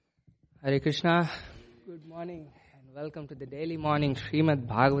Hare Krishna, good morning and welcome to the daily morning Srimad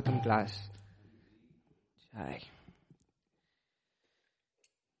Bhagavatam class. Jai.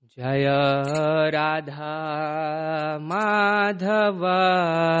 Jaya Radha Madhava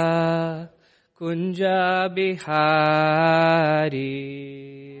Kunja Bihari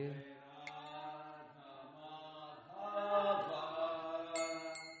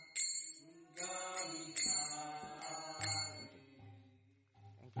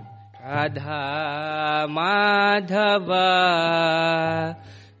Radha Madhava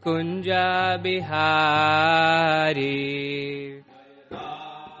Kunja Bihari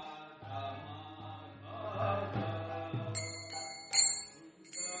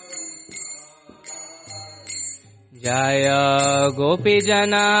Jaya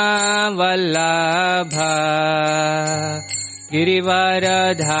Gopijana Vallabha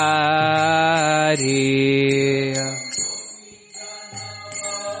Girivaradhari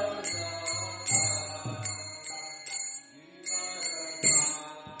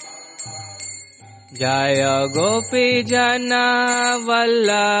Jaya Gopijana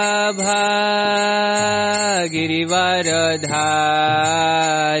Vallabha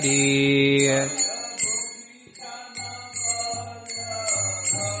Girivaradhari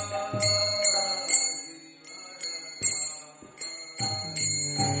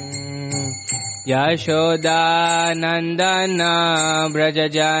Yashoda Nandana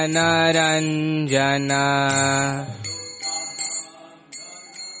Brajajana Ranjana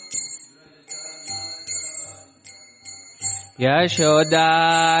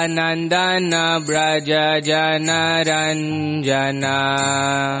Yashoda Nandana Brajajana Ranjana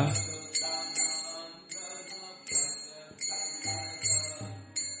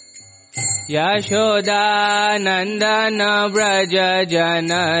Yashoda Nandana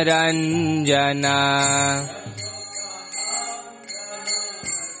Brajajana Ranjana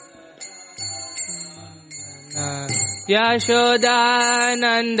Yashoda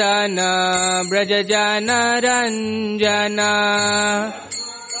Nandana Brajajana Ranjana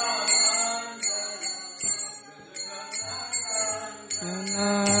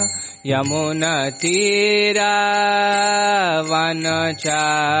Yamuna Tira Vanachari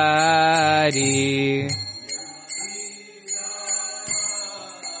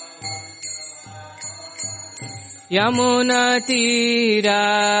Yamuna Tira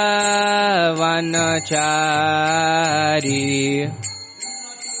Vanachari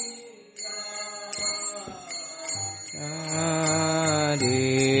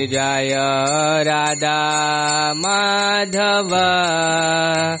Jaya Radha Madhava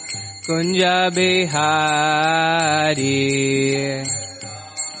Kunja Bihari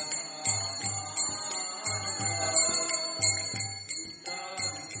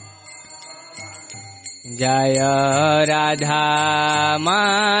Jaya Radha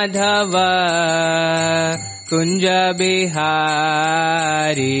Madhava Kunja Bihari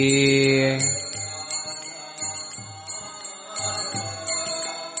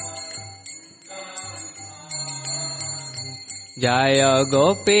Jaya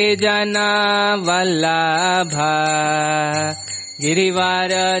Gopijana Vallabha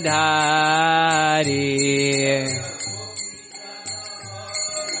Girivaradhari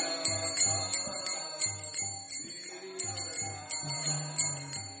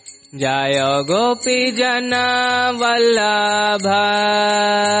Jaya Gopijana Vallabha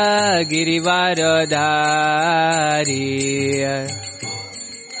Girivaradhari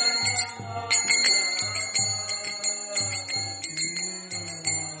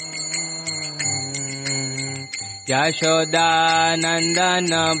Yashoda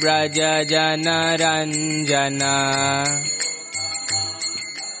Nandana Brajajana Ranjana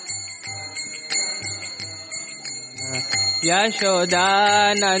Yashoda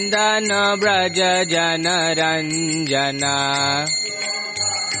Nandana Brajajana Ranjana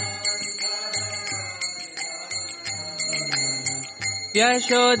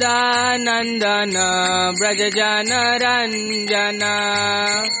Yashoda Nandana Brajajana Ranjana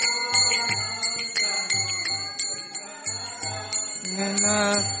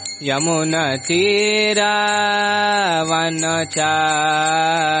Yamuna Tira Vanachari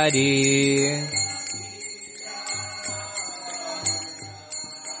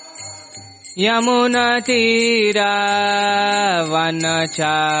Yamuna Tira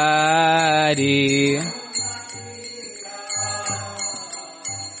Vanachari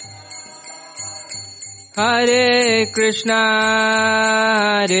Hare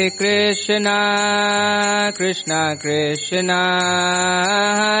Krishna Krishna Krishna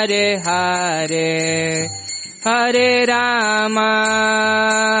Hare Hare Hare Rama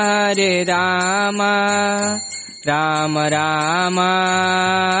Rama Rama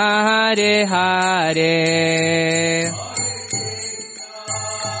Hare Hare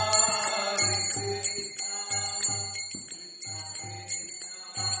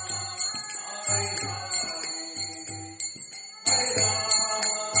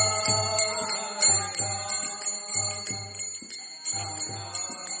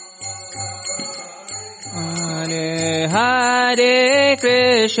Hare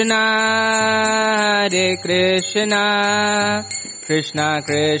Krishna, Krishna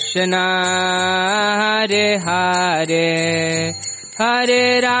Krishna, Hare Hare,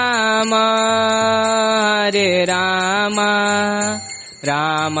 Hare Rama,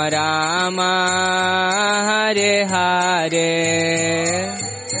 Rama Rama, Hare Hare.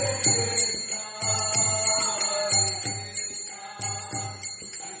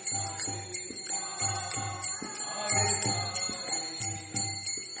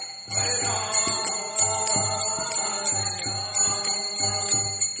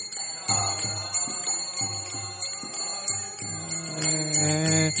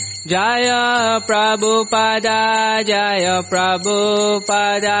 Jaya Prabhupada, Jaya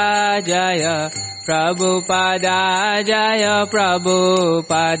Prabhupada, Jaya Prabhupada, Jaya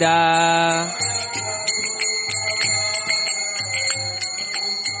Prabhupada.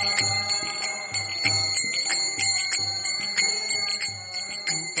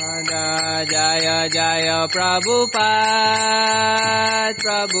 Jaya Jaya Prabhupada,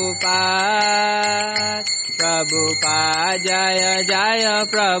 Prabhupada, Prabhupada, Jaya Jaya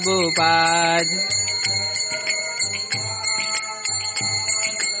Prabhupada.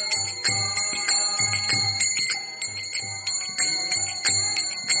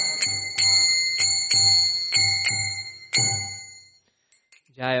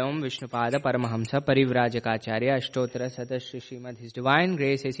 Jai Om Vishnupada Paramahamsa Parivrajakaacharya Ashtottara Satashri Srimad His Divine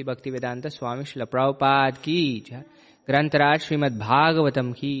Grace A.C. Bhaktivedanta Swami Srila Prabhupada Ki Jai, Grantaraj Srimad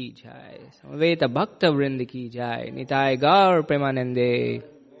Bhagavatam Ki Jai, Samaveta Bhakta Vrinda Ki Jai, Nitai Gaur Premanande.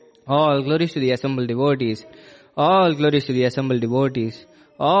 All glories to the assembled devotees. All glories to the assembled devotees.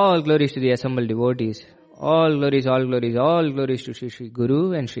 All glories to the assembled devotees. All glories, all glories, all glories to Shri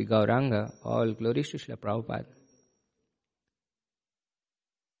Guru and Shri Gauranga. All glories to Srila Prabhupada.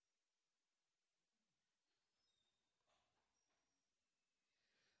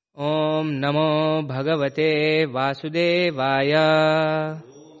 Om Namo Bhagavate Vasudevaya.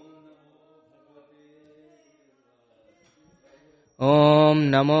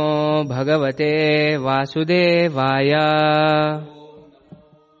 Om Namo Bhagavate Vasudevaya.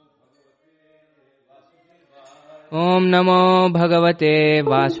 Om Namo Bhagavate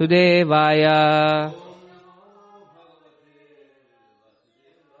Vasudevaya.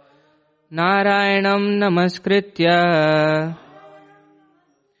 Narayanam Namaskritya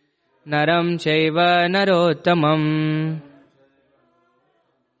Naram Chaiva Narottamam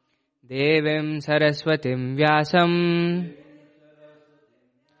Devim Saraswatim Vyasam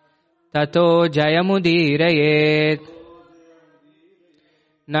Tato Jayamudirayet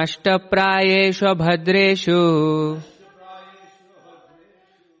Nashtaprayeshu Bhadreshu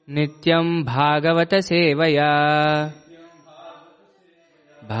Nityam Bhagavata Sevaya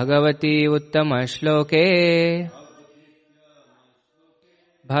Bhagavati Uttama Shloke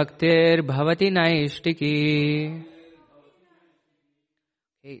Bhaktir Bhavati Naishtiki.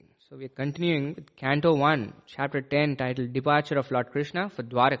 Okay, so we are continuing with Canto 1, Chapter 10, titled Departure of Lord Krishna for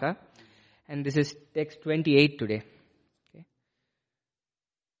Dwaraka. And this is text 28 today. Okay.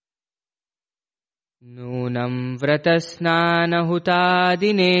 Nunam vratasnana huta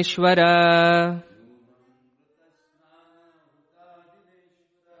dineshwara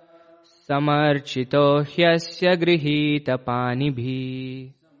Samarchito hyasya grihita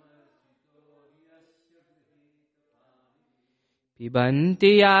panibhi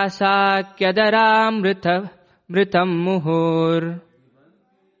Pibanti yasakyadaramritam muhur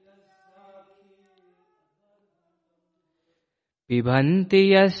Pibanti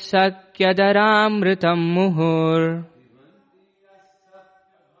yasakyadaramritam muhur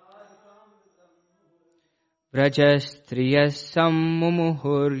Vrajastriyas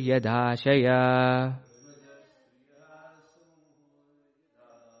sammumuhur yadashaya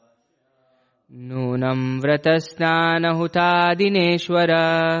Nunam vratasnana huta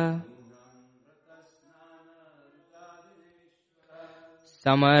dineshwara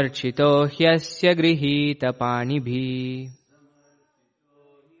Samarchito hyasya grihita panibhi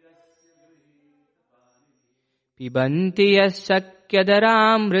Pibanti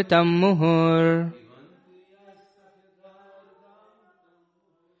yasakyadaramritam muhur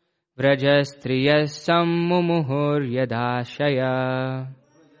Vrajastriyas sammumuhur yadashaya.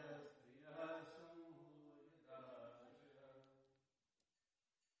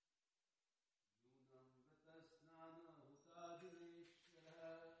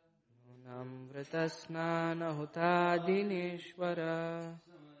 नूनमृतस्नानहुतादिनेश्वर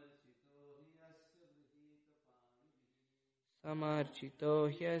समर्चितो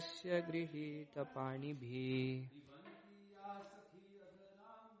ह्यस्य गृहीतपाणिभिः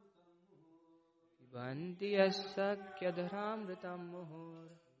पिबन्ति यः सख्यधरामृतं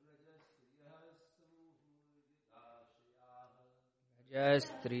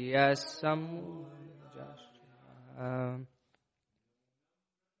मुहुर्व्रजस्त्रियः सम्मुखजाश्रयाः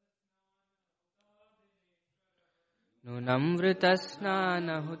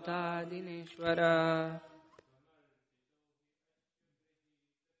नूनमृतस्नानहुतादिनेश्वर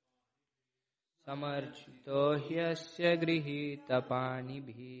समर्चितो ह्यस्य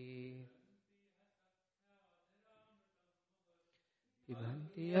गृहीतपाणिभिः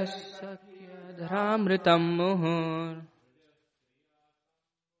पिबन्ति यः सख्यधरामृतं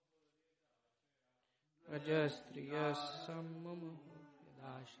मुहुर्व्रजस्त्रियः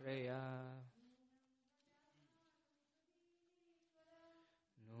सम्मुखजाश्रयाः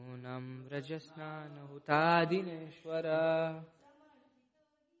नूनं व्रजस्नानहुतादिनेश्वर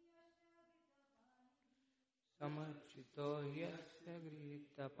समर्चितो ह्यस्य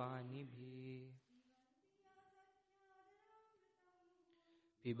गृहीतपाणिभिः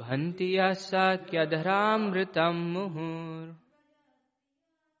पिबन्ति यः सख्यधरामृतं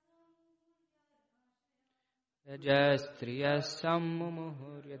मुहुर्व्रजस्त्रियः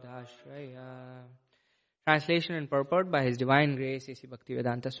सम्मुखजाश्रयाः. Translation and purport by His Divine Grace A.C.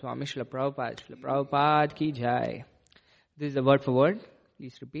 Bhaktivedanta Swami Srila Prabhupada. Srila Prabhupada ki jai. This is the word for word.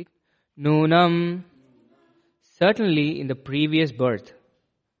 Please repeat. Noonam. Certainly in the previous birth.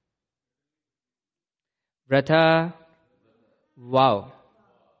 Vrata. Vow.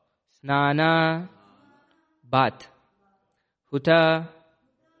 Snana. Bath. Huta.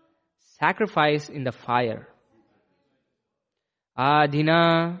 Sacrifice in the fire.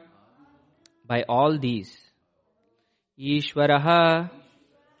 Adhina. By all these. Ishvaraha,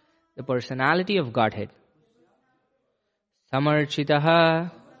 the personality of Godhead.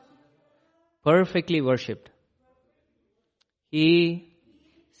 Samarchitaha, perfectly worshipped. He,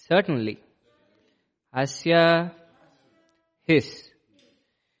 certainly. Asya, his.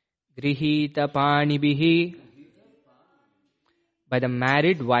 Grihita panibihi, by the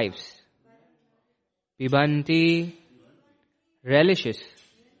married wives. Pibanti, relishes.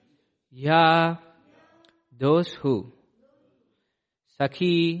 Ya, those who.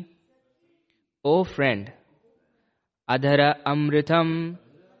 Sakhi, O friend. Adhara amritam,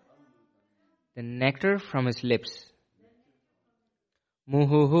 the nectar from his lips.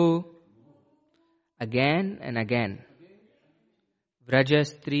 Muhuhu, again and again.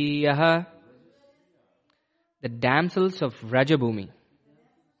 Vrajastriyaha, the damsels of Vrajabhumi.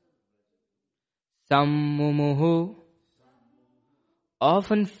 Sammumuhu,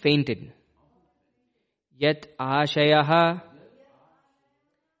 often fainted. Yet ashayaha,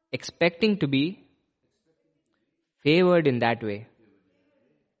 expecting to be favored in that way.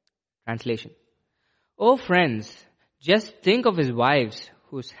 Translation. O friends, just think of his wives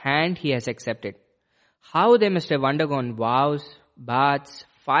whose hand he has accepted. How they must have undergone vows, baths,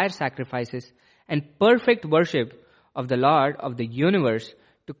 fire sacrifices, and perfect worship of the Lord of the universe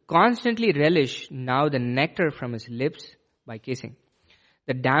to constantly relish now the nectar from his lips by kissing.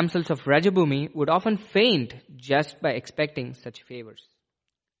 The damsels of Vrajabhumi would often faint just by expecting such favors.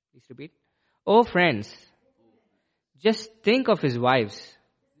 Please repeat. O friends, just think of his wives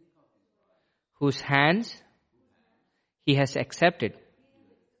whose hands he has accepted.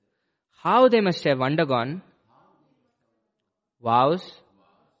 How they must have undergone vows,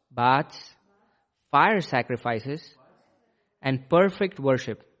 baths, fire sacrifices, and perfect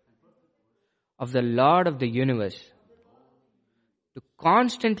worship of the Lord of the universe to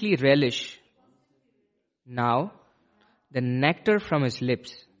constantly relish now the nectar from his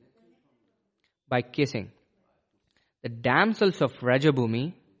lips by kissing. The damsels of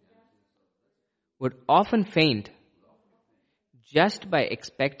Vrajabhumi would often faint just by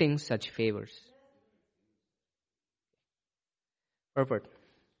expecting such favors. Purport.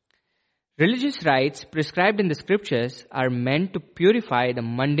 Religious rites prescribed in the scriptures are meant to purify the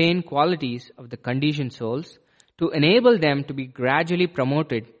mundane qualities of the conditioned souls to enable them to be gradually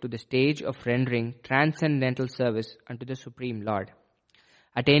promoted to the stage of rendering transcendental service unto the Supreme Lord.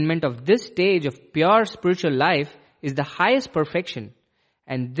 Attainment of this stage of pure spiritual life is the highest perfection,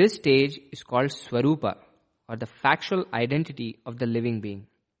 and this stage is called Swarupa, or the factual identity of the living being.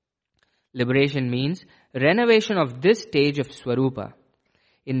 Liberation means renovation of this stage of Swarupa.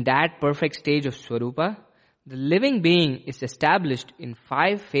 In that perfect stage of Swarupa, the living being is established in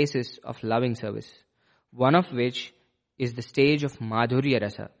 5 phases of loving service, one of which is the stage of Madhurya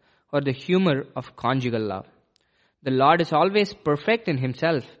Rasa, or the humor of conjugal love. The Lord is always perfect in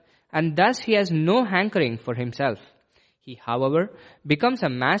himself, and thus he has no hankering for himself. He, however, becomes a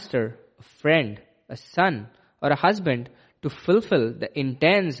master, a friend, a son, or a husband to fulfill the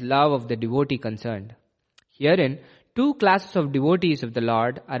intense love of the devotee concerned. Herein, two classes of devotees of the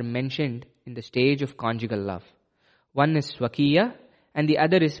Lord are mentioned in the stage of conjugal love. One is Swakiya and the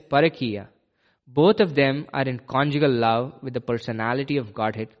other is Parakiya. Both of them are in conjugal love with the personality of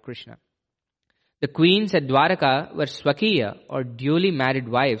Godhead Krishna. The queens at Dwaraka were Swakiya or duly married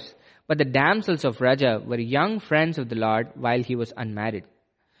wives, but the damsels of Raja were young friends of the Lord while he was unmarried.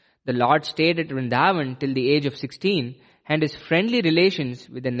 The Lord stayed at Vrindavan till the age of 16, and his friendly relations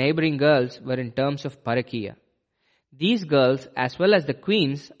with the neighboring girls were in terms of Parakiya. These girls, as well as the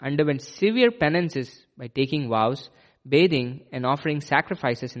queens, underwent severe penances by taking vows, bathing, and offering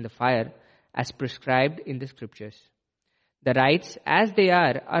sacrifices in the fire, as prescribed in the scriptures. The rites, as they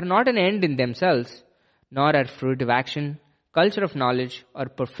are not an end in themselves, nor are fruitive action, culture of knowledge, or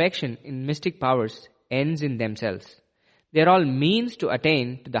perfection in mystic powers ends in themselves. They are all means to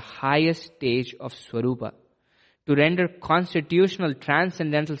attain to the highest stage of Swarupa, to render constitutional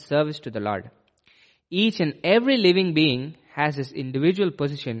transcendental service to the Lord. Each and every living being has his individual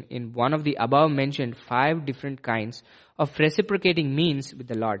position in one of the above mentioned 5 different kinds of reciprocating means with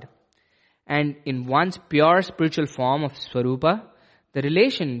the Lord. And in one's pure spiritual form of Swarupa, the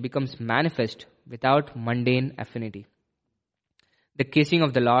relation becomes manifest without mundane affinity. The kissing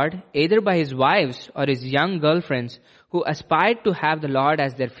of the Lord, either by his wives or his young girlfriends who aspired to have the Lord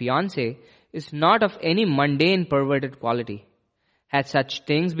as their fiancé, is not of any mundane perverted quality. Had such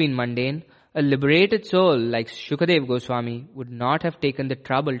things been mundane, a liberated soul like Shukadev Goswami would not have taken the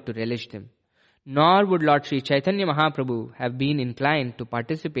trouble to relish them. Nor would Lord Sri Chaitanya Mahaprabhu have been inclined to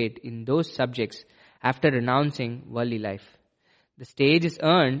participate in those subjects after renouncing worldly life. The stage is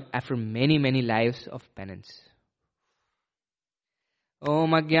earned after many, many lives of penance.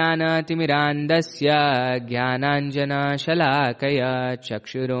 Om Ajnana Timirandasya Jnananjana Shalakaya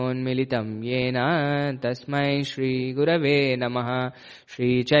Chakshuron Militam Yena Tasmai Shri Gurave Namaha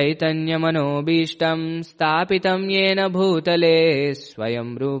Shri Chaitanya Manobishtam Stapitam Yena Bhutale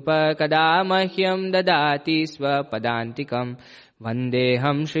Swayam Rupa Kadamahyam Dadati Swapadantikam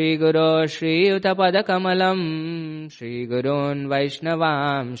Vandeham Shri Guru Shri Utapada Kamalam Shri Gurun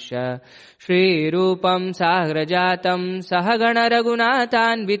Vaishnavamsha Shri Rupam Sagrajatam Sahagana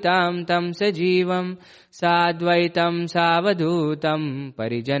Raghunathanvitam Tam Sajivam Sadvaitam Savadutam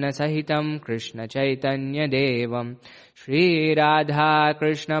Parijana Sahitam Krishna Chaitanya Devam Shri Radha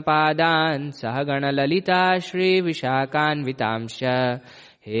Krishna Padan Sahagana Lalita Shri Vishakhanvitamsha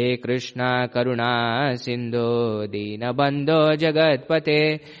He Krishna Karuna Sindhu Dinabandho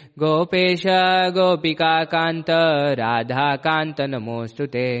Jagatpate Gopesha Gopika Kanta Radha Kanta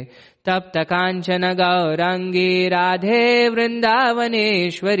Namostute Tapta Kanchana Gaurangi Radhe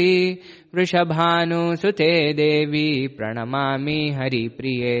Vrindavaneshwari Vrishabhanu Sute Devi Pranamami Hari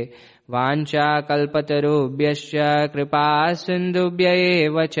Priye Vancha kalpatarubhyascha kripa sindubhya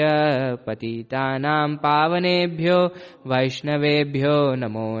evacha patitanam pavanebhyo vaishnavebhyo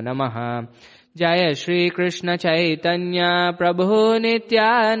namo namaha. Jaya Shri Krishna Chaitanya Prabhu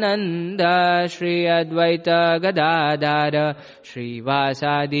Nityananda Shri Advaita Gadadhara Shri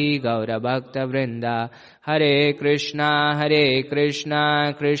Vasadi Gaura Bhakta Vrinda. Hare Krishna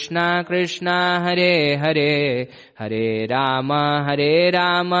Krishna Krishna Hare Hare Hare Rama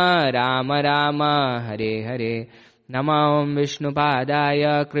Rama Rama Hare Hare. Namam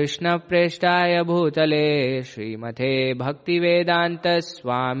Vishnupadaya Krishna Preshtaya Bhutale Srimate Bhaktivedanta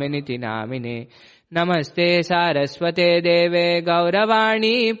Swaminiti Namine Namaste Saraswate Deve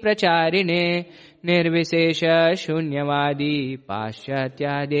Gauravani Pracharine Nirvisesha Shunyavadi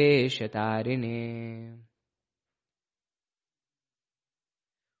Paschatya Deshatarine.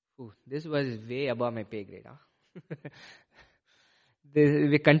 This was way above my pay grade. Huh?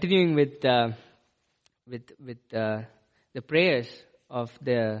 We're continuing with the prayers of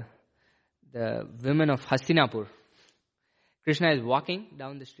the women of Hastinapur. Krishna is walking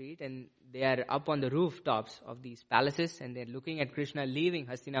down the street and they are up on the rooftops of these palaces and they're looking at Krishna leaving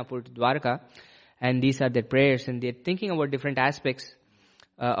Hastinapur to Dwarka, and these are their prayers and they're thinking about different aspects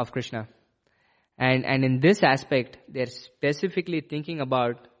of Krishna. And in this aspect, they're specifically thinking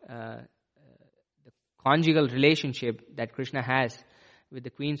about the conjugal relationship that Krishna has with the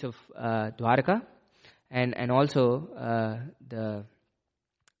queens of Dwarka, and also the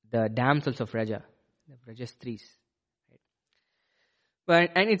damsels of Raja, the Rajastris.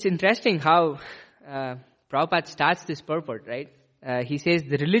 But and it's interesting how Prabhupada starts this purport, right? He says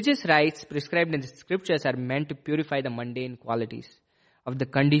the religious rites prescribed in the scriptures are meant to purify the mundane qualities of the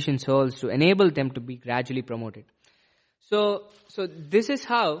conditioned souls to enable them to be gradually promoted. So this is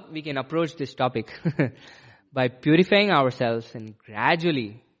how we can approach this topic by purifying ourselves and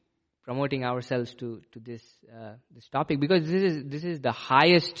gradually promoting ourselves to this topic, because this is the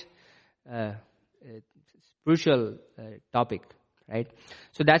highest spiritual topic, right?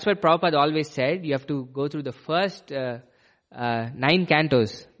 So that's what Prabhupada always said. You have to go through the first 9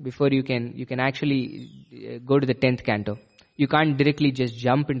 cantos before you can actually go to the 10th canto. You can't directly just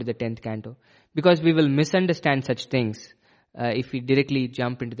jump into the 10th canto, because we will misunderstand such things if we directly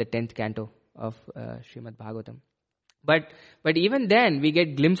jump into the 10th canto of Srimad Bhagavatam. But even then, we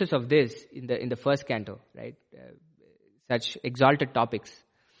get glimpses of this in the first canto, right? Such exalted topics.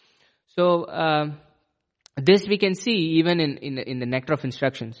 So this we can see even in the Nectar of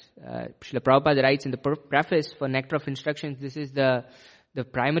Instructions. Srila Prabhupada writes in the preface for Nectar of Instructions, this is the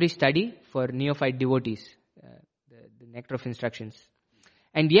primary study for neophyte devotees, the Nectar of Instructions.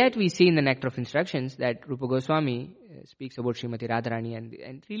 And yet we see in the Nectar of Instructions that Rupa Goswami speaks about Srimati Radharani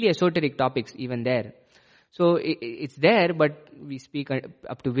and really esoteric topics even there. So it's there, but we speak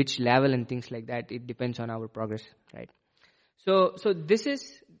up to which level and things like that. It depends on our progress, right? So this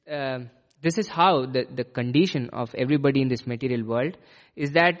is how the condition of everybody in this material world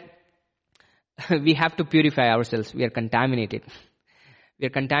is, that we have to purify ourselves. We are contaminated. We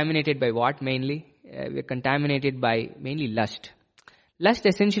are contaminated by what mainly? We are contaminated by mainly lust. Lust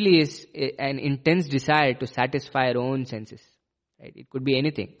essentially is an intense desire to satisfy our own senses. Right? It could be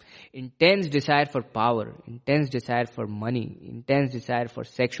anything. Intense desire for power, intense desire for money, intense desire for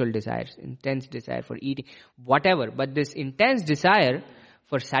sexual desires, intense desire for eating, whatever. But this intense desire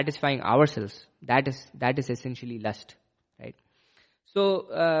for satisfying ourselves, that is essentially lust, right? So,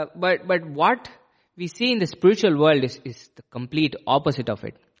 but what we see in the spiritual world is the complete opposite of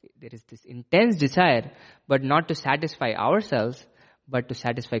it. There is this intense desire, but not to satisfy ourselves, but to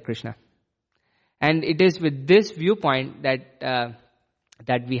satisfy Krishna. And it is with this viewpoint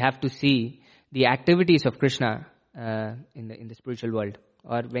that we have to see the activities of Krishna in the spiritual world,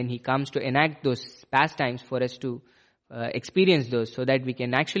 or when he comes to enact those pastimes for us to experience those, so that we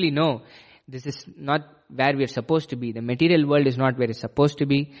can actually know this is not where we are supposed to be. The material world is not where it's supposed to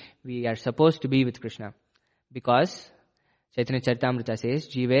be. We are supposed to be with Krishna, because Chaitanya Charitamrita says,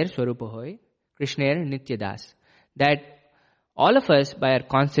 Jiver Swarupa Hoy, Krishner Nitya Das. That all of us, by our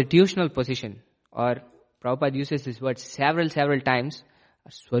constitutional position, or Prabhupada uses this word several times,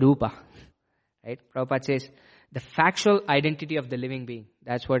 Swarupa. Right? Prabhupada says, the factual identity of the living being.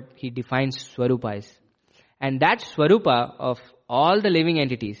 That's what he defines Swarupa as. And that Swarupa of all the living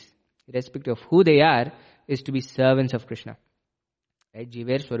entities, irrespective of who they are, is to be servants of Krishna. Right?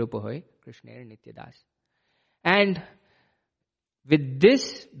 Jiver Swarupa Hoy, Krishna Nitya Das. And with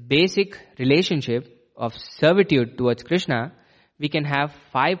this basic relationship of servitude towards Krishna, we can have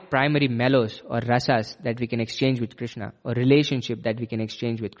 5 primary mellows or rasas that we can exchange with Krishna, or relationship that we can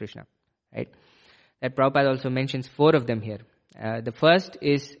exchange with Krishna. Right? That Prabhupada also mentions 4 of them here. The first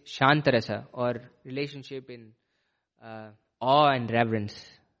is Shantarasa, or relationship in awe and reverence.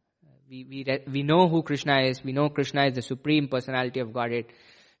 We know who Krishna is. We know Krishna is the Supreme Personality of Godhead.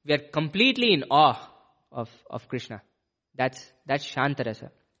 We are completely in awe of Krishna. That's Shantarasa.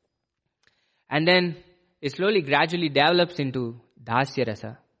 And then it slowly, gradually develops into Dasya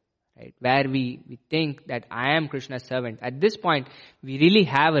Rasa, right? Where we think that I am Krishna's servant. At this point, we really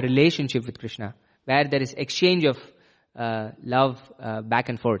have a relationship with Krishna, where there is exchange of love back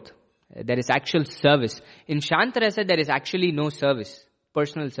and forth. There is actual service. In Shantarasa, there is actually no service,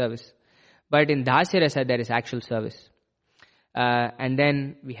 personal service. But in Dasya Rasa, there is actual service. And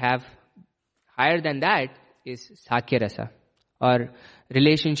then we have, higher than that, is Sakya Rasa, or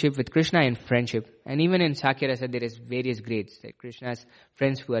relationship with Krishna in friendship. And even in Sakya Rasa, there is various grades. Like Krishna's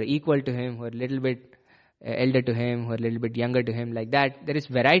friends who are equal to him, who are a little bit elder to him, who are a little bit younger to him, like that. There is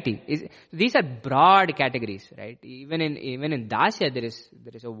variety. These are broad categories, right? Even in Dasya, there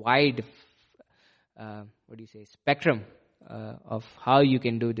is a wide, spectrum of how you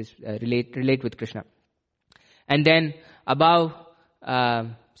can do this, relate with Krishna. And then above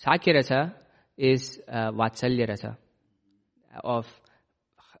Sakya Rasa is Vatsalya Rasa, of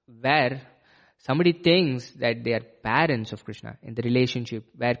where somebody thinks that they are parents of Krishna in the relationship,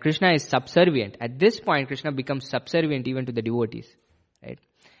 where Krishna is subservient. At this point, Krishna becomes subservient even to the devotees, right?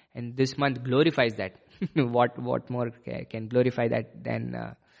 And this month glorifies that. What more can glorify that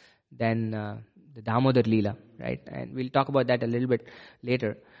than the Damodar Leela, right? And we'll talk about that a little bit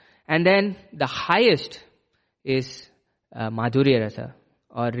later. And then the highest is Madhurya Rasa,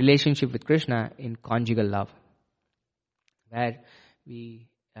 or relationship with Krishna in conjugal love, where we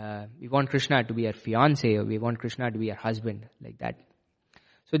want Krishna to be our fiancé, or we want Krishna to be our husband, like that.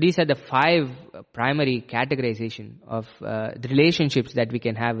 So these are the 5 primary categorization of the relationships that we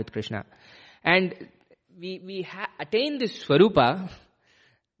can have with Krishna. And we attain this Swarupa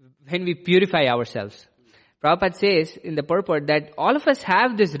when we purify ourselves. Prabhupada says in the purport that all of us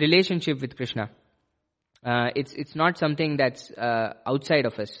have this relationship with Krishna. It's not something that's outside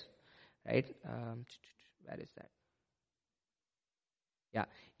of us, right? Where is that? Yeah.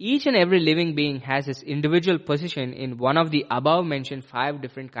 Each and every living being has its individual position in one of the above mentioned 5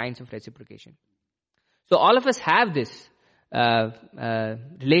 different kinds of reciprocation. So all of us have this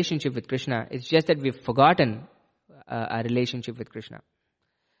relationship with Krishna. It's just that we've forgotten our relationship with Krishna.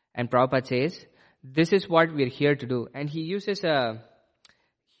 And Prabhupada says, this is what we're here to do. And he uses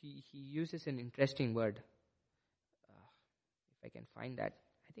he uses an interesting word. If I can find that.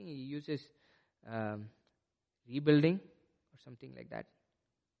 I think he uses rebuilding or something like that.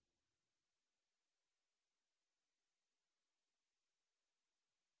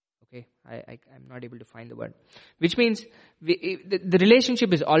 Okay, I'm not able to find the word. Which means the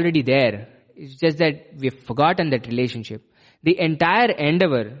relationship is already there. It's just that we've forgotten that relationship. The entire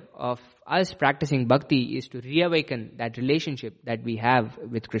endeavor of us practicing bhakti is to reawaken that relationship that we have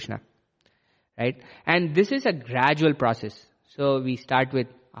with Krishna. Right? And this is a gradual process. So we start with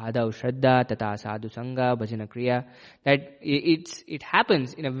Adav Shraddha, Tata Sadhu Sangha, Bhajana Kriya. That it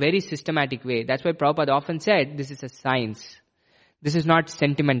happens in a very systematic way. That's why Prabhupada often said this is a science. This is not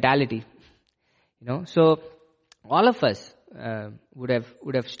sentimentality. So all of us would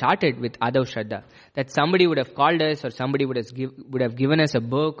have started with Adav Shraddha. That somebody would have called us or somebody would have given us a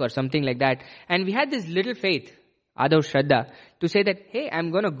book or something like that. And we had this little faith, Adav Shraddha, to say that, hey, I'm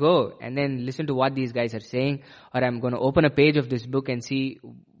going to go and then listen to what these guys are saying, or I'm going to open a page of this book and see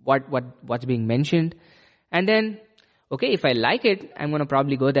what's being mentioned. And then, okay, if I like it, I'm going to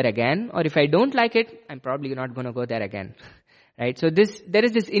probably go there again. Or if I don't like it, I'm probably not going to go there again. Right? So there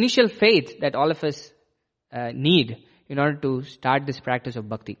is this initial faith that all of us need in order to start this practice of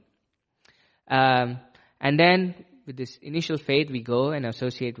bhakti. And then with this initial faith, we go and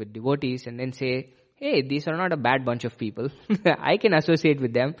associate with devotees and then say, hey, these are not a bad bunch of people. I can associate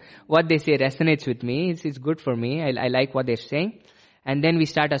with them. What they say resonates with me. It's good for me. I like what they're saying. And then we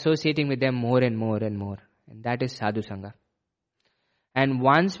start associating with them more and more and more. And that is Sadhu Sangha. And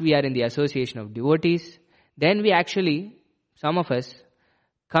once we are in the association of devotees, then we actually, some of us,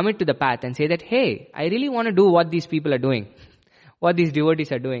 commit to the path and say that, hey, I really want to do what these people are doing, what these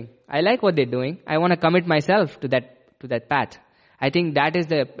devotees are doing. I like what they're doing. I want to commit myself to that path. I think that is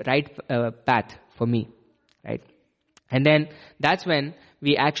the right path for me, right? And then that's when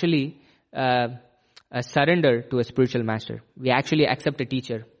we actually surrender to a spiritual master. We actually accept a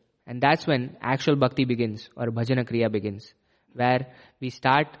teacher. And that's when actual bhakti begins, or bhajana kriya begins, where we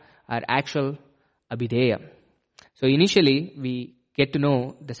start our actual abhideya. So initially, we get to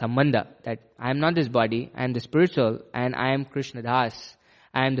know the sambandha, that I am not this body, I am the spirit soul, and I am Krishna Das.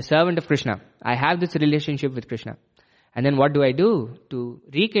 I am the servant of Krishna. I have this relationship with Krishna. And then what do I do to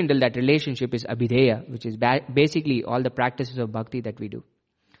rekindle that relationship is abhideya, which is basically all the practices of bhakti that we do.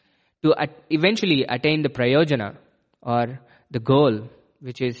 To eventually attain the prayojana, or the goal,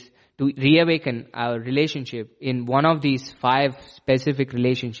 which is to reawaken our relationship in one of these 5 specific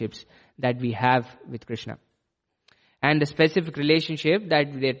relationships that we have with Krishna. And the specific relationship that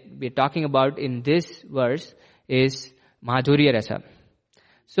we're talking about in this verse is Madhurya Rasa.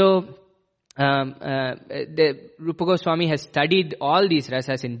 So, the Rupa Goswami has studied all these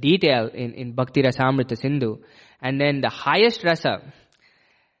rasas in detail in Bhakti Rasamrita Sindhu. And then the highest rasa,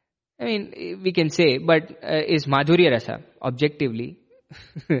 I mean, we can say, but is Madhurya Rasa, objectively.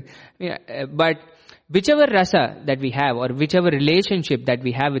 But whichever rasa that we have, or whichever relationship that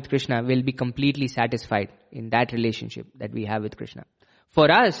we have with Krishna, will be completely satisfied in that relationship that we have with Krishna. For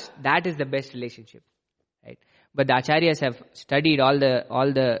us, that is the best relationship, right? But the acharyas have studied all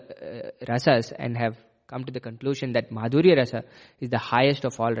the rasas and have come to the conclusion that Madhurya Rasa is the highest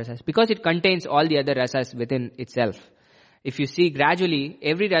of all rasas, because it contains all the other rasas within itself. If you see gradually,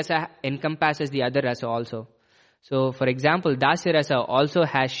 every rasa encompasses the other rasa also. So, for example, Dasya Rasa also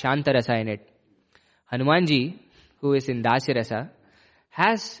has Shanta Rasa in it. Hanumanji, who is in Dasya Rasa,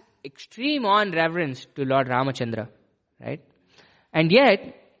 has extreme awe and reverence to Lord Ramachandra, right? And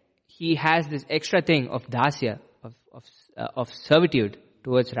yet, he has this extra thing of Dasya, of servitude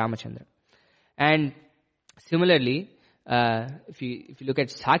towards Ramachandra. And similarly, if you look at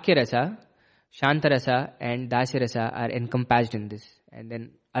Sakya Rasa, Shanta Rasa and Dasya Rasa are encompassed in this. And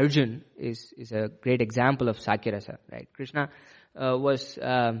then Arjun is a great example of Sakya Rasa, right? Krishna was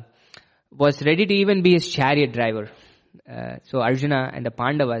ready to even be his chariot driver. So Arjuna and the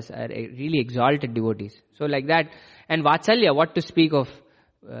Pandavas are really exalted devotees. So like that. And Vatsalya, what to speak of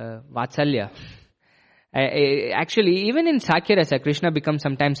Vatsalya. Actually, even in Sakya Rasa, Krishna becomes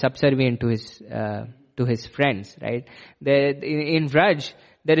sometimes subservient to his friends, right? In Vraj,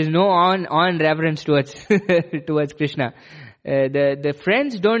 there is no on reverence towards towards Krishna. The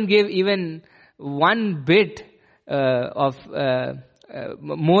friends don't give even one bit of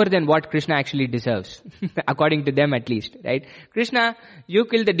more than what Krishna actually deserves, according to them at least, right? Krishna, you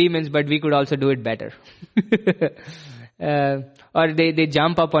kill the demons, but we could also do it better. Or they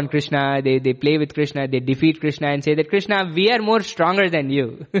jump up on Krishna, they play with Krishna, they defeat Krishna and say that Krishna, we are more stronger than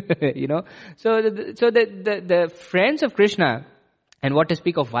you. You know, so the friends of Krishna, and what to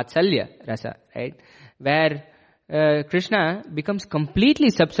speak of Vatsalya Rasa, right, where Krishna becomes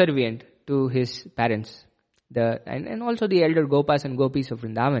completely subservient to his parents, and also the elder Gopas and Gopis of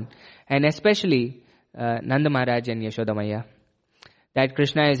Vrindavan, and especially Nanda Maharaj and Yashoda Maya. That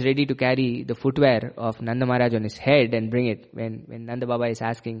Krishna is ready to carry the footwear of Nanda Maharaj on his head and bring it. When Nanda Baba is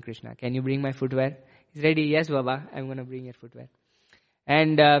asking Krishna, can you bring my footwear? He's ready, yes Baba, I'm going to bring your footwear.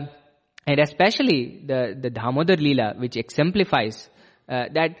 And especially the Damodar Leela, which exemplifies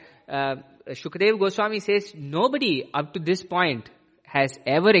that Shukadeva Goswami says nobody up to this point has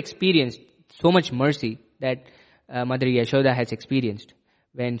ever experienced so much mercy that Mother Yashoda has experienced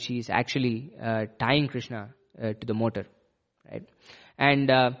when she is actually tying Krishna to the motor. Right?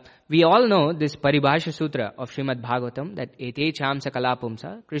 And we all know this Paribhasha Sutra of Srimad Bhagavatam, that Ete Chamsa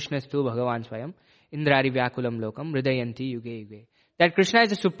Kalapumsa Krishnastu Bhagavan Swayam Indrari Vyakulam Lokam Hridayanti Yuge Yuge. That Krishna is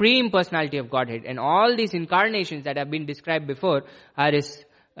the Supreme Personality of Godhead, and all these incarnations that have been described before are his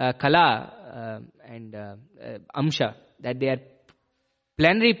Kala and Amsha, that they are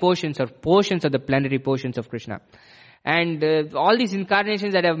plenary portions or portions of the plenary portions of Krishna. And all these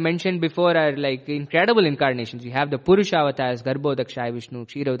incarnations that I've mentioned before are like incredible incarnations. You have the Purusha avatars, Garbhodakshaya Vishnu,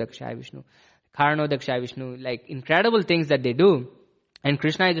 Kshirodakshaya Vishnu, Karanodakshaya Vishnu, like incredible things that they do. And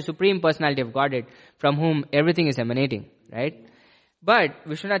Krishna is the Supreme Personality of Godhead from whom everything is emanating, right? But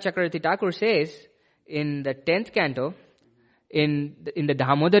Vishwanath Chakravarti Thakur says in the 10th canto, in the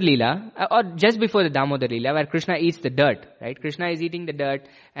Damodar Leela, or just before the Damodar Leela, where Krishna eats the dirt, right? Krishna is eating the dirt,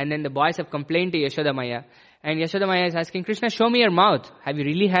 and then the boys have complained to Yashoda Maya, and Yashoda Maya is asking, Krishna, show me your mouth. Have you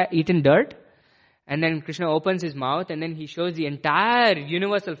really eaten dirt? And then Krishna opens his mouth, and then he shows the entire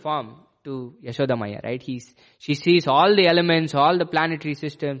universal form to Yashoda Maya, right? She sees all the elements, all the planetary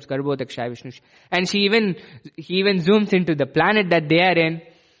systems, Garbhodakshaya Vishnu, and he even zooms into the planet that they are in,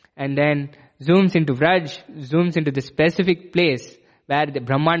 and then zooms into Vraj, zooms into the specific place where the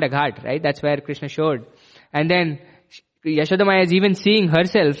Brahmanda Ghat, right? That's where Krishna showed. And then Yashoda Maya is even seeing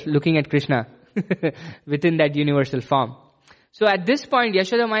herself looking at Krishna within that universal form. So at this point,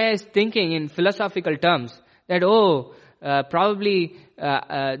 Yashoda Maya is thinking in philosophical terms that, probably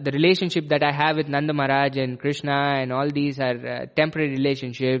the relationship that I have with Nanda Maharaj and Krishna and all these are temporary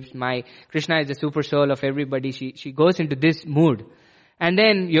relationships. My Krishna is the super soul of everybody. She goes into this mood. And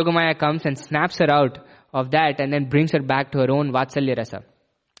then Yogamaya comes and snaps her out of that and then brings her back to her own Vatsalya Rasa.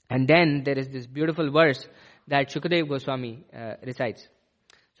 And then there is this beautiful verse that Shukadeva Goswami recites.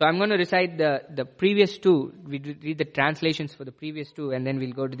 So I'm going to recite the previous two. We read the translations for the previous two and then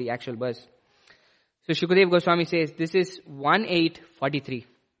we'll go to the actual verse. So Shukadeva Goswami says, this is 1.8.43.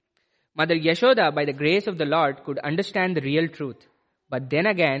 Mother Yashoda, by the grace of the Lord, could understand the real truth. But then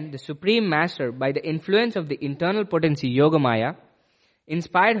again, the Supreme Master, by the influence of the internal potency Yogamaya,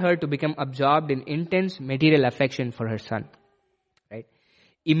 inspired her to become absorbed in intense material affection for her son. Right?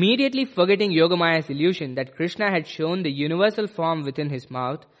 Immediately forgetting Yogamaya's illusion that Krishna had shown the universal form within his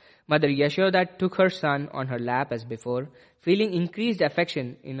mouth, Mother Yashoda took her son on her lap as before, feeling increased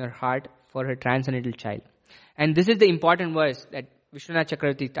affection in her heart for her transcendental child. And this is the important verse that Vishwanath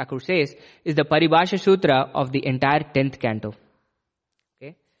Chakravarti Thakur says is the Paribhasha Sutra of the entire 10th canto.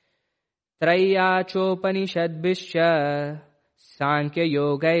 Okay? Traya chopanishadbhischa Sankhya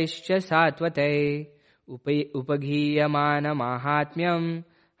Yogaischa Satvate Upagiyamana Mahatmyam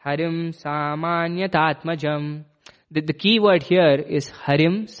Harim Samanyatatmajam. The key word here is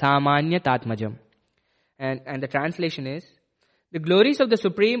Harim Samanyatatmajam. And the translation is, the glories of the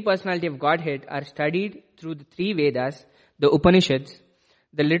Supreme Personality of Godhead are studied through the three Vedas, the Upanishads,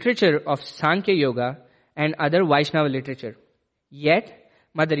 the literature of Sankhya Yoga, and other Vaishnava literature. Yet,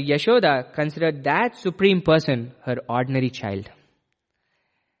 Mother Yashoda considered that Supreme Person her ordinary child.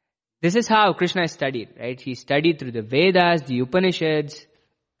 This is how Krishna is studied, right? He studied through the Vedas, the Upanishads,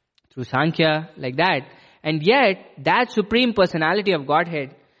 through Sankhya, like that. And yet, that Supreme Personality of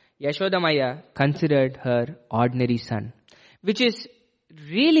Godhead, Yashoda Maya, considered her ordinary son. Which is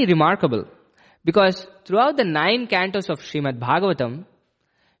really remarkable. Because throughout the 9 cantos of Srimad Bhagavatam,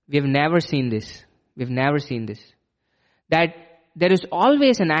 we have never seen this. We've never seen this. That there is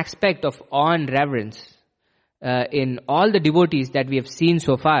always an aspect of awe and reverence in all the devotees that we have seen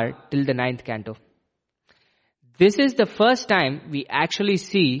so far till the 9th canto. This is the first time we actually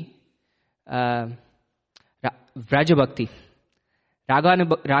see Vraja Bhakti,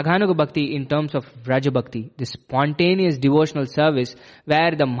 Raghanuga Bhakti in terms of Vraja Bhakti, this spontaneous devotional service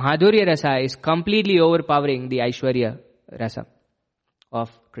where the Madhurya Rasa is completely overpowering the Aishwarya Rasa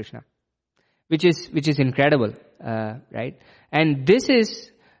of Krishna, which is incredible, right? And this is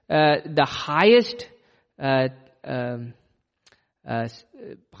the highest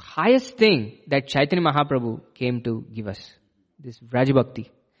thing that Chaitanya Mahaprabhu came to give us, this Vraja Bhakti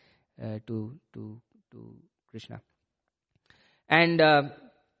to Krishna. And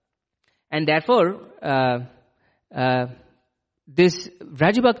therefore, this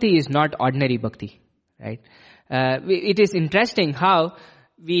Vraja Bhakti is not ordinary Bhakti, right? It is interesting how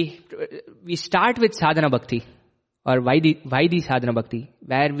we start with Sadhana Bhakti or Vaidhi Sadhana Bhakti,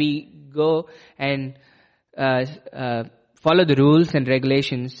 where we go and follow the rules and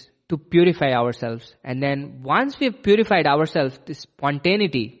regulations to purify ourselves. And then once we have purified ourselves, this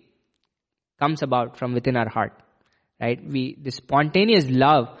spontaneity comes about from within our heart, right? The spontaneous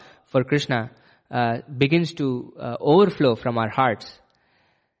love for Krishna begins to overflow from our hearts.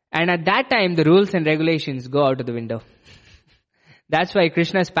 And at that time, the rules and regulations go out of the window. That's why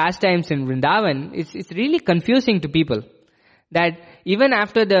Krishna's pastimes in Vrindavan, it's really confusing to people. That even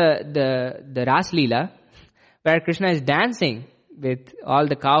after the Ras Leela, where Krishna is dancing with all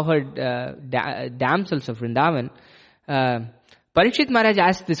the cowherd damsels of Vrindavan, Parikshit Maharaj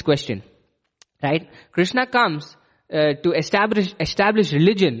asked this question, right? Krishna comes to establish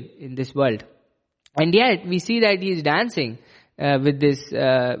religion in this world, and yet we see that he is dancing with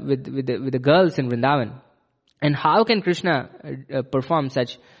the girls in Vrindavan. And how can Krishna perform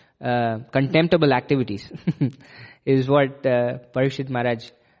such contemptible activities? Is what Parikshit Maharaj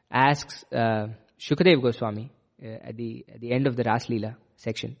asks Shukadev Goswami at the end of the Ras Leela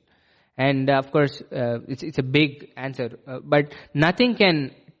section. And of course, it's a big answer, but nothing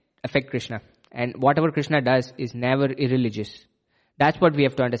can affect Krishna. And whatever Krishna does is never irreligious. That's what we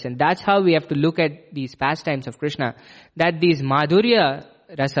have to understand. That's how we have to look at these pastimes of Krishna. That these Madhurya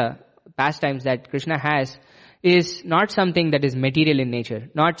Rasa pastimes that Krishna has is not something that is material in nature,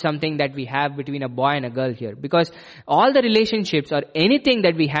 not something that we have between a boy and a girl here. Because all the relationships or anything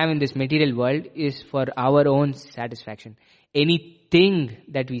that we have in this material world is for our own satisfaction. Anything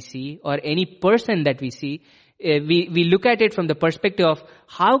that we see or any person that we see, we look at it from the perspective of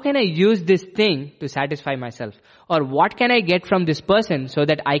how can I use this thing to satisfy myself? Or what can I get from this person so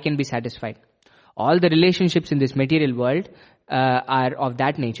that I can be satisfied? All the relationships in this material world are of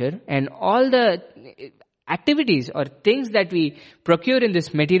that nature, and all the activities or things that we procure in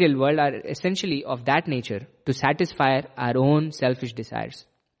this material world are essentially of that nature to satisfy our own selfish desires,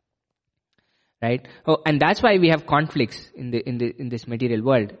 right? Oh, and that's why we have conflicts in this material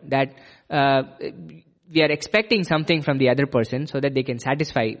world. That we are expecting something from the other person so that they can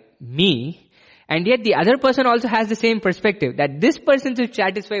satisfy me, and yet the other person also has the same perspective that this person should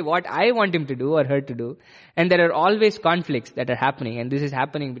satisfy what I want him to do or her to do. And there are always conflicts that are happening, and this is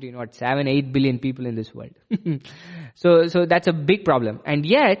happening between 7-8 billion people in this world. So that's a big problem. And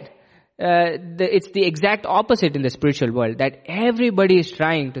yet it's the exact opposite in the spiritual world, that everybody is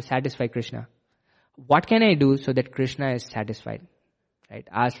trying to satisfy Krishna. What can I do so that Krishna is satisfied? Right?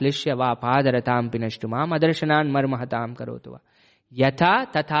 Aslishya va padaratam pinashtumam adarshanan marmahatam karotuva. Yatha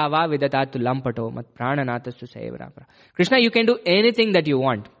tathava vidata lampato mat prananatastu sayavarapara. Krishna, you can do anything that you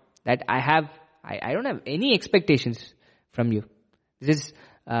want. That I don't have any expectations from you. This is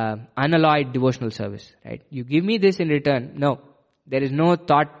unalloyed devotional service, right? You give me this in return. No, there is no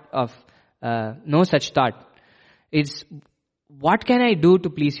such thought. It's what can I do to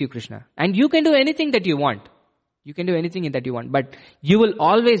please you, Krishna? And you can do anything that you want. You can do anything that you want, but you will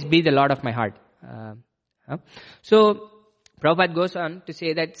always be the Lord of my heart. So Prabhupada goes on to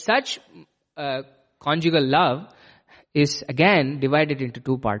say that such conjugal love is again divided into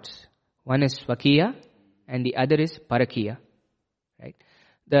two parts. One is Swakiya and the other is Parakiya. Right?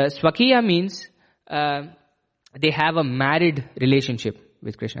 The Swakiya means they have a married relationship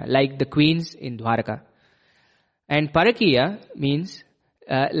with Krishna, like the queens in Dwaraka. And Parakiya means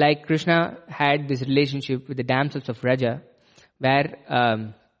like Krishna had this relationship with the damsels of Vraja, where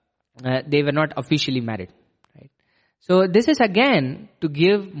they were not officially married. Right? So this is again to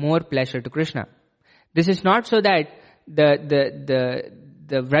give more pleasure to Krishna. This is not so that the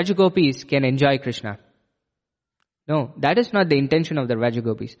Vrajagopis can enjoy Krishna. No, that is not the intention of the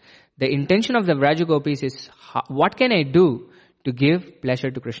Vrajagopis. The intention of the Vrajagopis is what can I do to give pleasure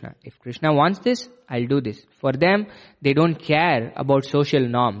to Krishna. If Krishna wants this, I'll do this. For them, they don't care about social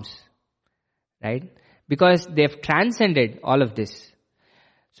norms, right? Because they've transcended all of this.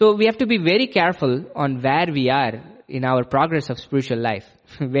 So we have to be very careful on where we are in our progress of spiritual life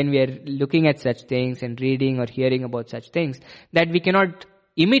when we are looking at such things and reading or hearing about such things, that we cannot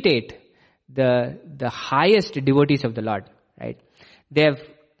imitate the highest devotees of the Lord, right? They have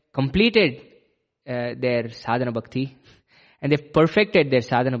completed their sadhana bhakti, and they've perfected their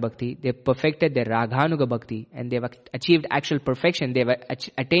sadhana bhakti, they've perfected their raghanuga bhakti, and they've achieved actual perfection. They've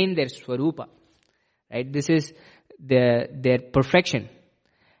attained their swarupa, right? This is their perfection.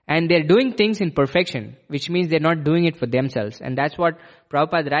 And they're doing things in perfection, which means they're not doing it for themselves. And that's what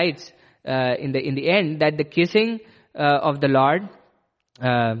Prabhupada writes in the end, that the kissing of the Lord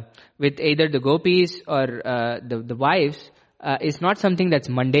with either the gopis or the wives is not something that's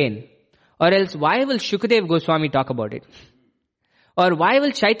mundane. Or else, why will Shukadev Goswami talk about it? Or why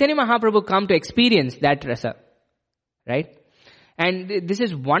will Chaitanya Mahaprabhu come to experience that rasa? Right? And this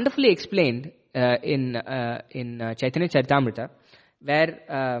is wonderfully explained in Chaitanya Charitamrita,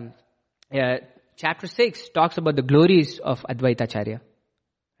 where chapter 6 talks about the glories of Advaitacharya.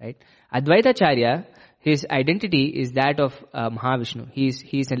 Right? Advaitacharya, his identity is that of Mahavishnu.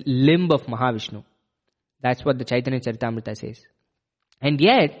 He's a limb of Mahavishnu. That's what the Chaitanya Charitamrita says. And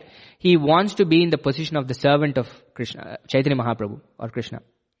yet, he wants to be in the position of the servant of Krishna, Chaitanya Mahaprabhu or Krishna.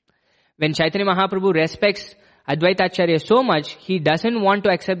 When Chaitanya Mahaprabhu respects Advaitacharya so much, he doesn't want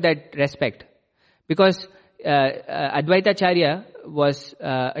to accept that respect. Because Advaitacharya was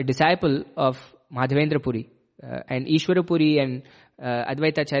a disciple of Madhavendra Puri. And Ishwara Puri and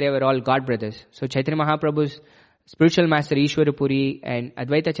Advaitacharya were all god brothers. So Chaitanya Mahaprabhu's spiritual master Ishwara Puri and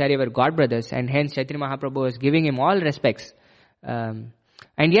Advaitacharya were god brothers, and hence Chaitanya Mahaprabhu was giving him all respects.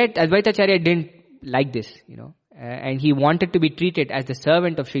 And yet Advaitacharya didn't like this, and he wanted to be treated as the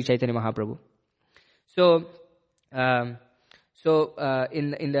servant of Sri Chaitanya Mahaprabhu. So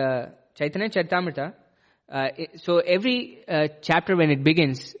in the Chaitanya Charitamrita, so every chapter when it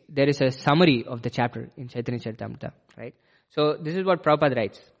begins, there is a summary of the chapter in Chaitanya Charitamrita, right? So this is what Prabhupada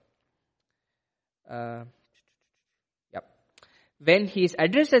writes. When he is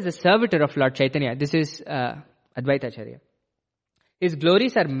addressed as the servitor of Lord Chaitanya, this is Advaitacharya. His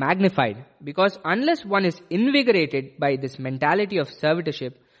glories are magnified because unless one is invigorated by this mentality of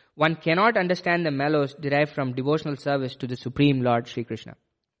servitorship, one cannot understand the mellows derived from devotional service to the Supreme Lord Sri Krishna.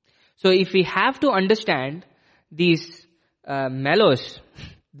 So if we have to understand these mellows,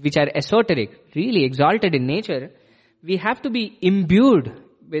 which are esoteric, really exalted in nature, we have to be imbued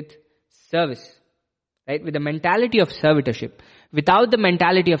with service, right? With the mentality of servitorship. Without the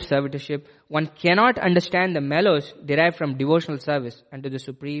mentality of servitorship, one cannot understand the mellows derived from devotional service unto the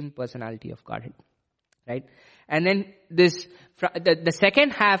Supreme Personality of Godhead, right? And then the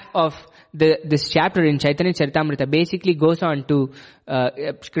second half of this chapter in Chaitanya Charitamrita basically goes on to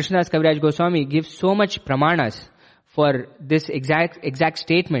Krishnadas Kaviraj Goswami gives so much pramanas for this exact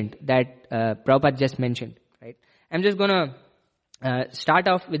statement that Prabhupada just mentioned, right? I'm just going to start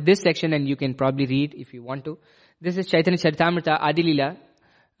off with this section, and you can probably read if you want to. This is Chaitanya Charitamrita Adi Lila,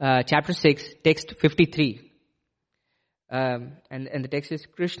 chapter 6, text 53. And the text is,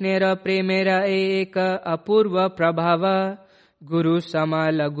 Krishnera premera eka apurva prabhava guru sama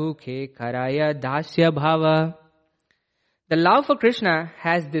lagu khe karaya dasya bhava. The love for Krishna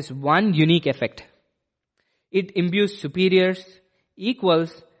has this one unique effect. It imbues superiors,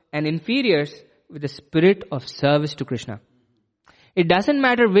 equals, and inferiors with the spirit of service to Krishna. It doesn't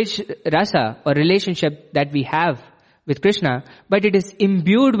matter which rasa or relationship that we have with Krishna, but it is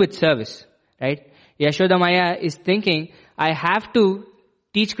imbued with service, right? Yashoda Maya is thinking, I have to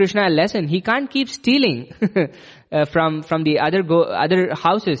teach Krishna a lesson. He can't keep stealing from the other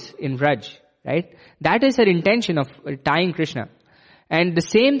houses in Vraj, right? That is her intention of tying Krishna. And the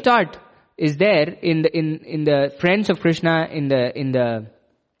same thought is there in the friends of Krishna, in the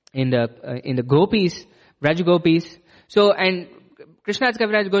gopis, Vraj gopis. So, and Krishnadas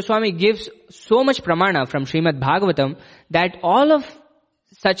Kaviraj Goswami gives so much pramana from Srimad Bhagavatam that all of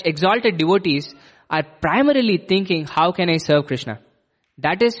such exalted devotees are primarily thinking, how can I serve Krishna?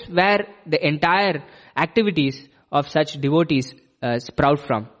 That is where the entire activities of such devotees sprout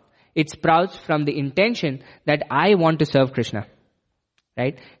from. It sprouts from the intention that I want to serve Krishna.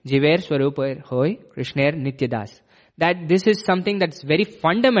 Right? Jiver Swarupa Hoy Krishner Nityadas. That this is something that's very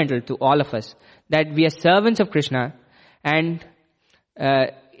fundamental to all of us. That we are servants of Krishna, and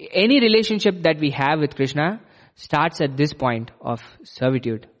any relationship that we have with Krishna starts at this point of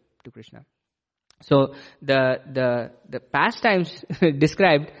servitude to Krishna. So the pastimes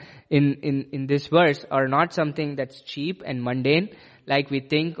described in this verse are not something that's cheap and mundane, like we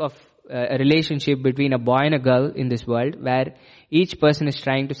think of a relationship between a boy and a girl in this world, where each person is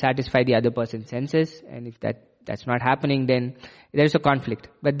trying to satisfy the other person's senses, and if that's not happening, then there's a conflict.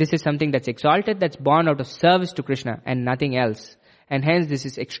 But this is something that's exalted, that's born out of service to Krishna and nothing else. And hence this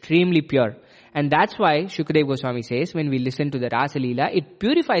is extremely pure. And that's why Shukadeva Goswami says, when we listen to the Rasa Leela, it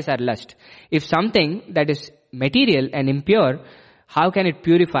purifies our lust. If something that is material and impure, how can it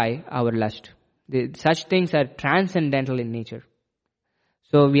purify our lust? Such things are transcendental in nature.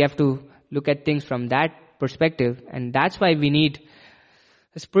 So we have to look at things from that perspective, and that's why we need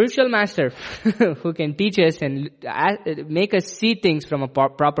a spiritual master who can teach us and make us see things from a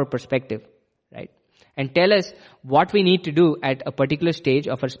proper perspective, right? And tell us what we need to do at a particular stage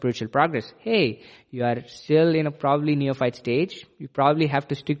of our spiritual progress. Hey, you are still in a probably neophyte stage. You probably have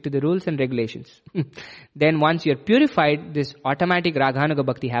to stick to the rules and regulations. Then once you're purified, this automatic Raghanuga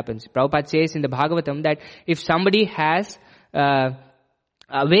Bhakti happens. Prabhupada says in the Bhagavatam that if somebody has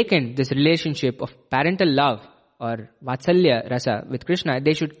awakened this relationship of parental love or Vatsalya Rasa with Krishna,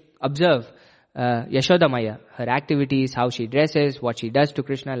 they should observe Yashoda Maya, her activities, how she dresses, what she does to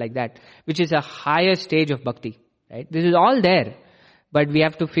Krishna, like that, which is a higher stage of bhakti, right? This is all there, but we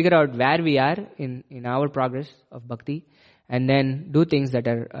have to figure out where we are in our progress of bhakti, and then do things that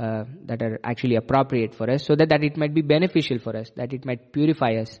are actually appropriate for us, so that it might be beneficial for us, that it might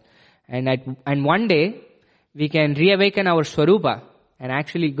purify us, and one day we can reawaken our Swarupa and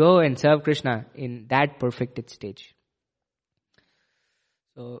actually go and serve Krishna in that perfected stage.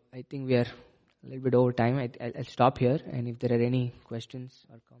 So I think we are a little bit over time. I'll stop here, and if there are any questions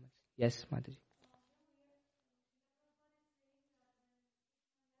or comments. Yes, Mataji.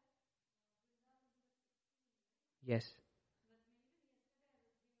 Yes.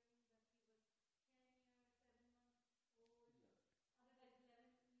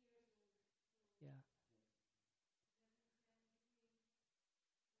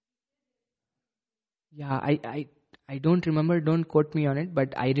 Yeah, I don't remember, don't quote me on it,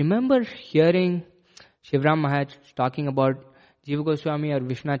 but I remember hearing Shivram Maharaj talking about Jiva Goswami or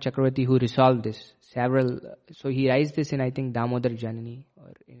Vishwanath Chakravarti who resolved this. So he raised this in, I think, Damodar Janani,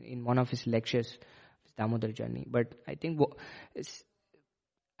 or in one of his lectures, Damodar Janani. But I think,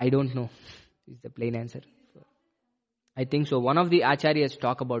 I don't know, is the plain answer. I think so. One of the acharyas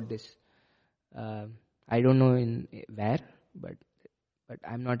talk about this. I don't know in where, but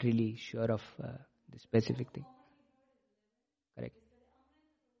I'm not really sure of the specific thing. Correct.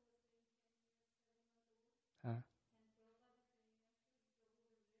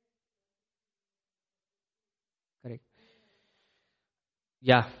 Correct.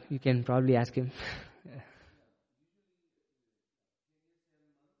 Yeah, you can probably ask him.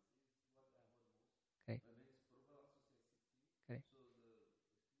 Correct. Correct.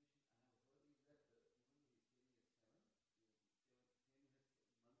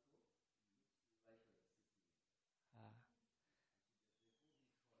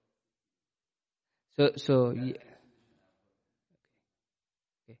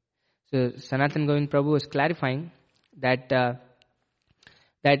 So Sanatan Govind Prabhu was clarifying that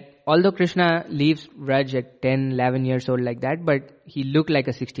although Krishna leaves Vraj at 10, 11 years old like that, but he looked like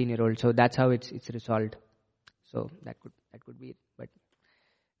a 16-year-old. So that's how it's resolved. So that could be it, but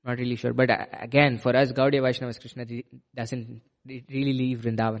not really sure. But again, for us Gaudiya Vaishnavas, Krishna doesn't really leave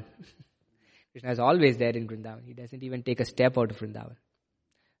Vrindavan. Krishna is always there in Vrindavan. He doesn't even take a step out of Vrindavan.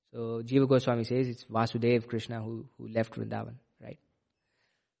 So Jiva Goswami says it's Vasudev Krishna who left Vrindavan, right?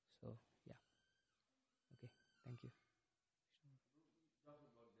 So yeah. Okay, thank you.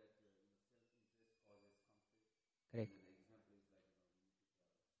 Correct.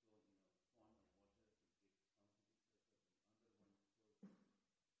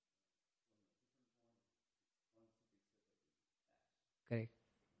 Correct.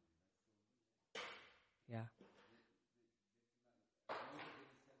 Yeah.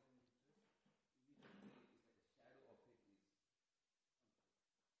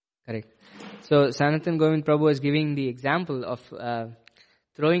 Correct. So Sanatan Govind Prabhu was giving the example of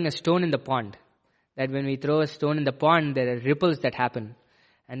throwing a stone in the pond. That when we throw a stone in the pond, there are ripples that happen.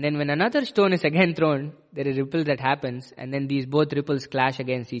 And then when another stone is again thrown, there are ripples that happens, and then these both ripples clash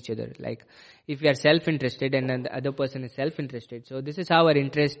against each other. Like if we are self-interested and then the other person is self-interested. So this is how our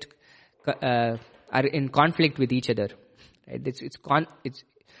interests are in conflict with each other. Right? This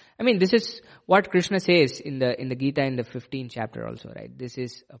is what Krishna says in the Gita in the 15th chapter also, right? This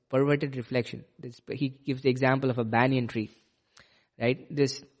is a perverted reflection. He gives the example of a banyan tree, right?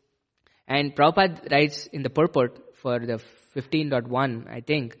 And Prabhupada writes in the purport for the 15.1, I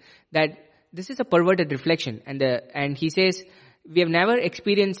think, that this is a perverted reflection. And he says, we have never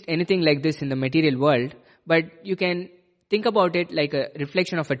experienced anything like this in the material world, but you can think about it like a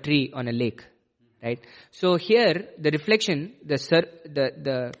reflection of a tree on a lake, right? So here, the reflection,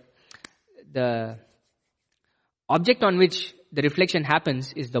 the object on which the reflection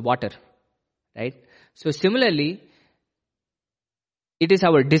happens is the water, right? So similarly, it is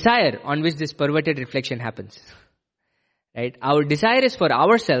our desire on which this perverted reflection happens, right? Our desire is for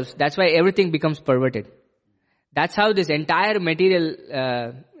ourselves. That's why everything becomes perverted. That's how this entire material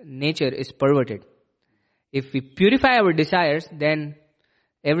nature is perverted. If we purify our desires, then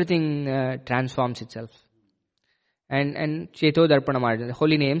everything transforms itself. And Cheto Darpanamar, the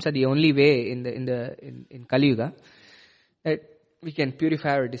holy names are the only way in Kali Yuga that we can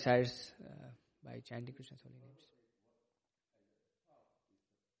purify our desires by chanting Krishna's holy names.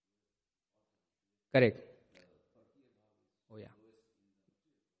 Correct. Oh yeah.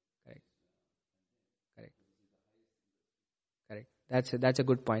 Correct. That's a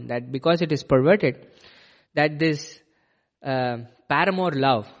good point. That because it is perverted, that this paramour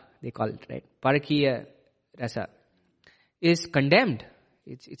love, they call it, right? Parakiya rasa, is condemned.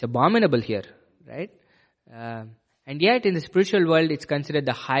 It's abominable here, right? And yet in the spiritual world, it's considered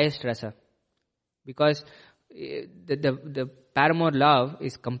the highest rasa, because the paramour love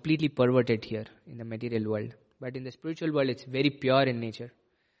is completely perverted here in the material world. But in the spiritual world, it's very pure in nature,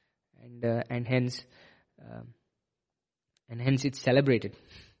 and hence it's celebrated.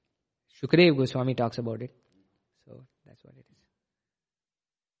 Shukdev Goswami talks about it. So that's what it is.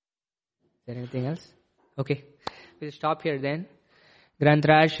 Is there anything else? Okay. We'll stop here then.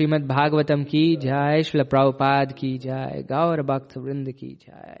 Grantraj Srimad Bhagavatam ki jai, Srila Prabhupada ki jai, Gaur Bhakt Vrind ki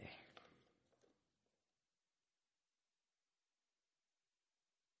jai.